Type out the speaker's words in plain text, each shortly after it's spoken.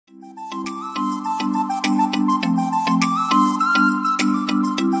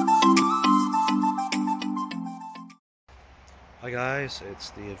Hi guys, it's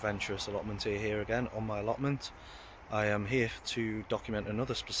the adventurous allotmenter here again on my allotment. I am here to document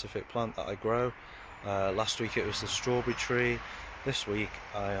another specific plant that I grow. Last week it was the strawberry tree. This week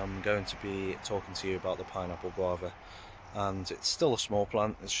I am going to be talking to you about the pineapple guava. And it's still a small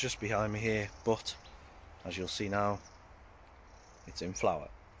plant, it's just behind me here, but as you'll see now, it's in flower.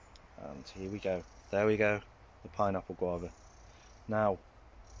 And here we go, there we go, the pineapple guava. Now,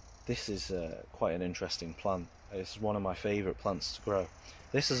 this is quite an interesting plant. It's one of my favourite plants to grow.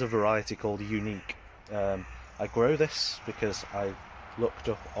 This is a variety called Unique. I grow this because I looked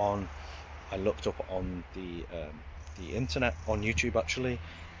up on the internet, on YouTube actually,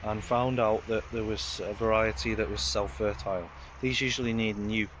 and found out that there was a variety that was self-fertile. These usually need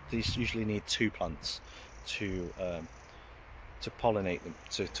two plants to pollinate them,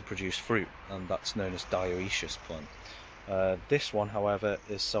 to produce fruit, and that's known as dioecious plant. This one, however,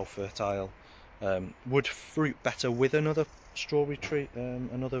 is self-fertile. Would fruit better with another strawberry tree,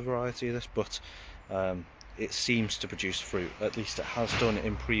 another variety of this, but it seems to produce fruit. At least it has done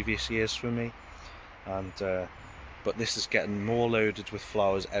in previous years for me. And but this is getting more loaded with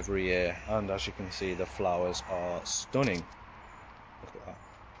flowers every year, and as you can see, the flowers are stunning. Look at that.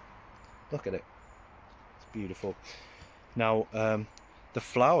 Look at it. It's beautiful. Now, the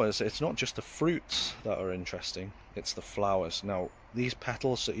flowers, it's not just the fruits that are interesting, it's the flowers. Now, these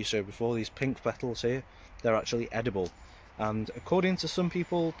petals that you saw before, these pink petals here, they're actually edible. And according to some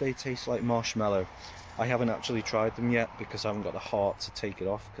people, they taste like marshmallow. I haven't actually tried them yet because I haven't got the heart to take it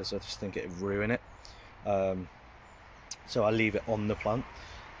off, because I just think it would ruin it. So I leave it on the plant.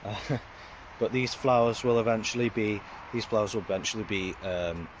 But these flowers will eventually be,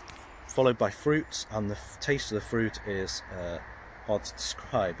 followed by fruits, and the taste of the fruit is hard to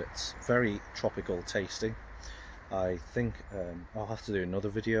describe. It's very tropical tasting. I think I'll have to do another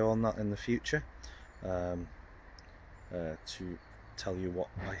video on that in the future to tell you what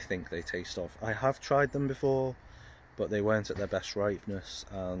I think they taste of. I have tried them before, but they weren't at their best ripeness,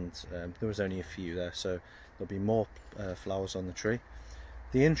 and there was only a few there, so there'll be more flowers on the tree.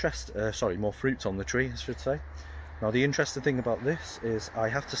 More fruit on the tree, I should say. Now, the interesting thing about this is I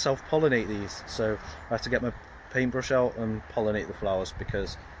have to self-pollinate these, so I have to get my paintbrush out and pollinate the flowers,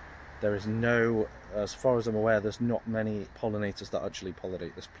 because there is no, as far as I'm aware, there's not many pollinators that actually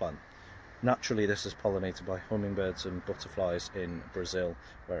pollinate this plant. Naturally, this is pollinated by hummingbirds and butterflies in Brazil,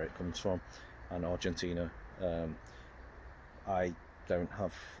 where it comes from, and Argentina. I don't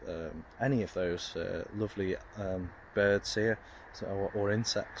have any of those lovely birds here, or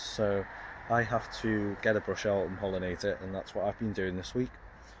insects, so I have to get a brush out and pollinate it, and that's what I've been doing this week.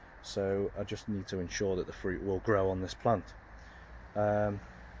 So I just need to ensure that the fruit will grow on this plant.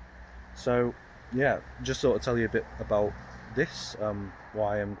 So yeah, just sort of tell you a bit about this,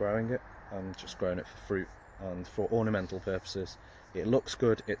 why I'm growing it. I'm just growing it for fruit and for ornamental purposes. It looks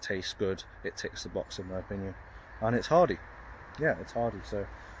good, it tastes good, it ticks the box in my opinion, and it's hardy. Yeah, it's hardy. So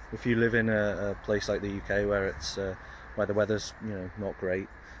if you live in a place like the UK where it's where the weather's not great,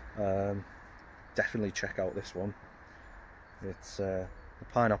 definitely check out this one. It's the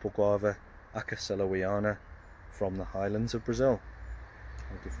pineapple guava, Acaceloiana, from the highlands of Brazil.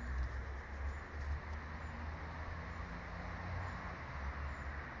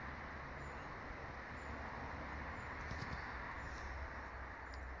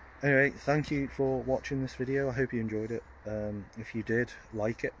 Anyway, thank you for watching this video. I hope you enjoyed it. If you did,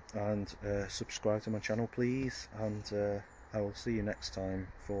 like it, and subscribe to my channel please, and I will see you next time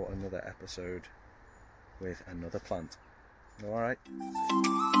for another episode with another plant. Alright.